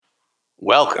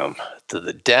Welcome to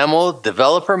the Daml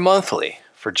Developer Monthly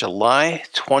for July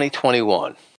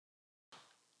 2021.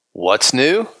 What's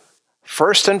new?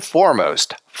 First and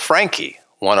foremost, Frankie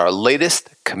won our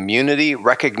latest community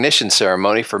recognition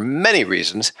ceremony for many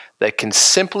reasons that can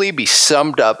simply be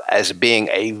summed up as being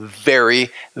a very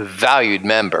valued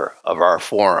member of our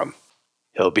forum.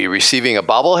 He'll be receiving a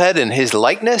bobblehead in his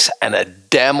likeness and a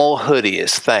Daml hoodie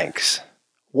as thanks.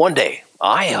 One day,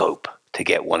 I hope to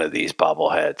get one of these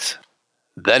bobbleheads.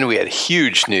 Then we had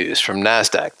huge news from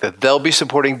NASDAQ that they'll be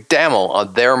supporting Daml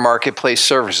on their marketplace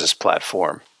services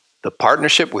platform. The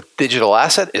partnership with Digital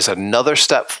Asset is another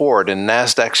step forward in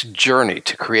NASDAQ's journey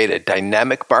to create a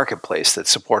dynamic marketplace that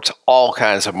supports all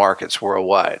kinds of markets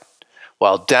worldwide.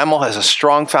 While Daml has a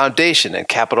strong foundation in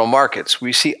capital markets,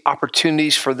 we see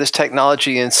opportunities for this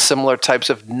technology in similar types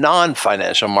of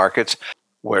non-financial markets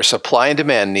where supply and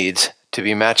demand needs to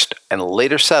be matched and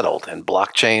later settled in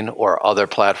blockchain or other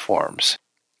platforms.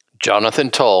 Jonathan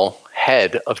Toll,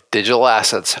 head of Digital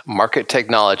Assets Market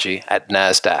Technology at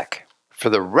NASDAQ.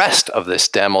 For the rest of this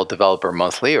Daml Developer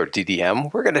Monthly, or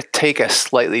DDM, we're going to take a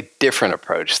slightly different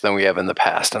approach than we have in the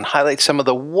past and highlight some of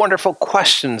the wonderful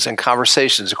questions and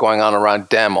conversations going on around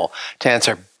Daml to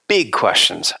answer big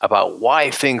questions about why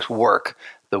things work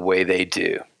the way they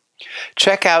do.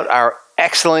 Check out our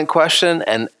excellent question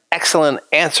and excellent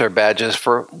answer badges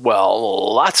for,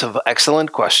 well, lots of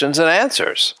excellent questions and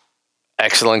answers.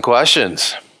 Excellent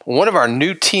questions. One of our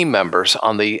new team members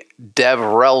on the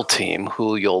DevRel team,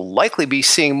 who you'll likely be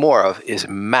seeing more of, is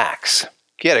Max.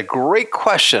 He had a great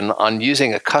question on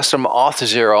using a custom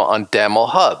Auth0 on Daml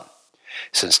Hub.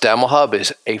 Since Daml Hub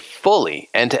is a fully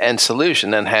end-to-end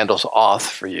solution and handles auth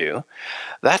for you,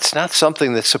 that's not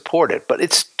something that's supported, but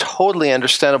it's totally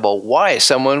understandable why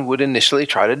someone would initially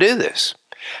try to do this.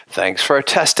 Thanks for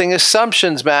testing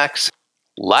assumptions, Max.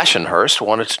 Lashenhurst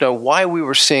wanted to know why we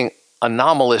were seeing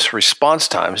anomalous response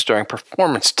times during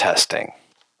performance testing.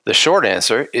 The short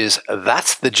answer is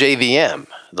that's the JVM.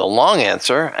 The long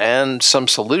answer and some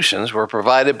solutions were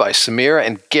provided by Samir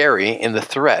and Gary in the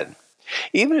thread.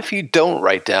 Even if you don't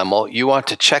write Daml, you want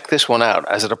to check this one out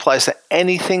as it applies to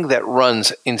anything that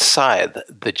runs inside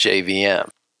the JVM.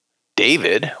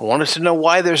 David wanted to know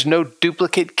why there's no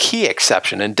duplicate key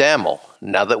exception in Daml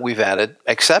now that we've added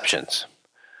exceptions.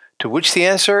 To which the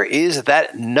answer is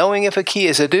that knowing if a key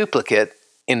is a duplicate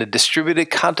in a distributed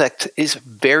context is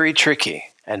very tricky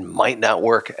and might not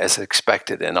work as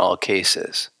expected in all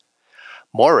cases.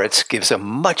 Moritz gives a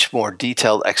much more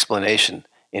detailed explanation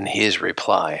in his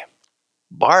reply.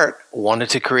 Bart wanted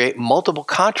to create multiple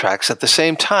contracts at the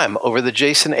same time over the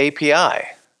JSON API,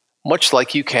 much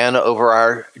like you can over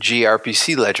our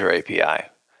gRPC Ledger API.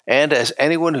 And as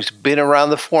anyone who's been around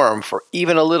the forum for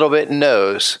even a little bit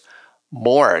knows,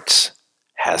 Moritz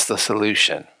has the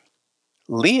solution.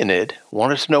 Leonid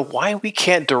wanted to know why we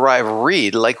can't derive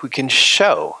read like we can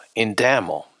show in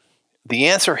Daml. The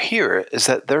answer here is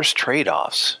that there's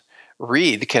trade-offs.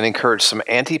 Read can encourage some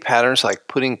anti-patterns like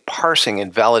putting parsing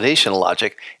and validation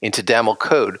logic into Daml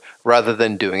code rather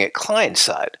than doing it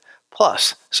client-side,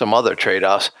 plus some other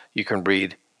trade-offs you can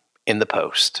read in the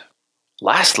post.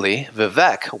 Lastly,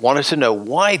 Vivek wanted to know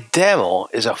why Daml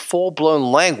is a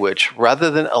full-blown language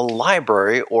rather than a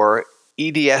library or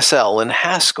EDSL in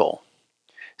Haskell.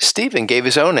 Stephen gave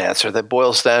his own answer that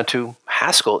boils down to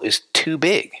Haskell is too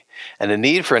big and a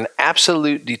need for an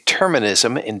absolute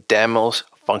determinism in Daml's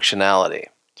functionality.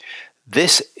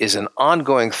 This is an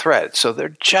ongoing thread, so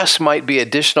there just might be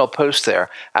additional posts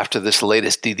there after this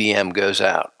latest DDM goes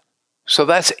out. So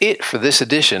that's it for this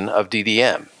edition of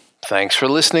DDM. Thanks for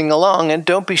listening along, and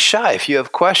don't be shy if you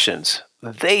have questions.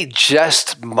 They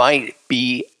just might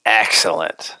be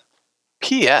excellent.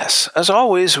 P.S. As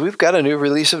always, we've got a new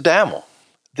release of Daml.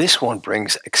 This one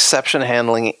brings exception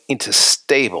handling into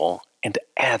stable and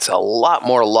adds a lot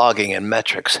more logging and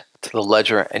metrics to the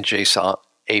Ledger and JSON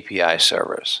API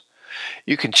servers.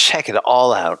 You can check it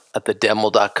all out at the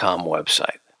Daml.com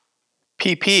website.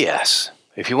 P.P.S.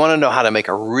 If you want to know how to make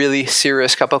a really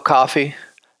serious cup of coffee,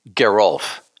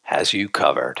 Gerolf has you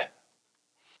covered.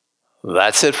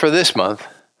 That's it for this month.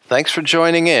 Thanks for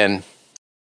joining in.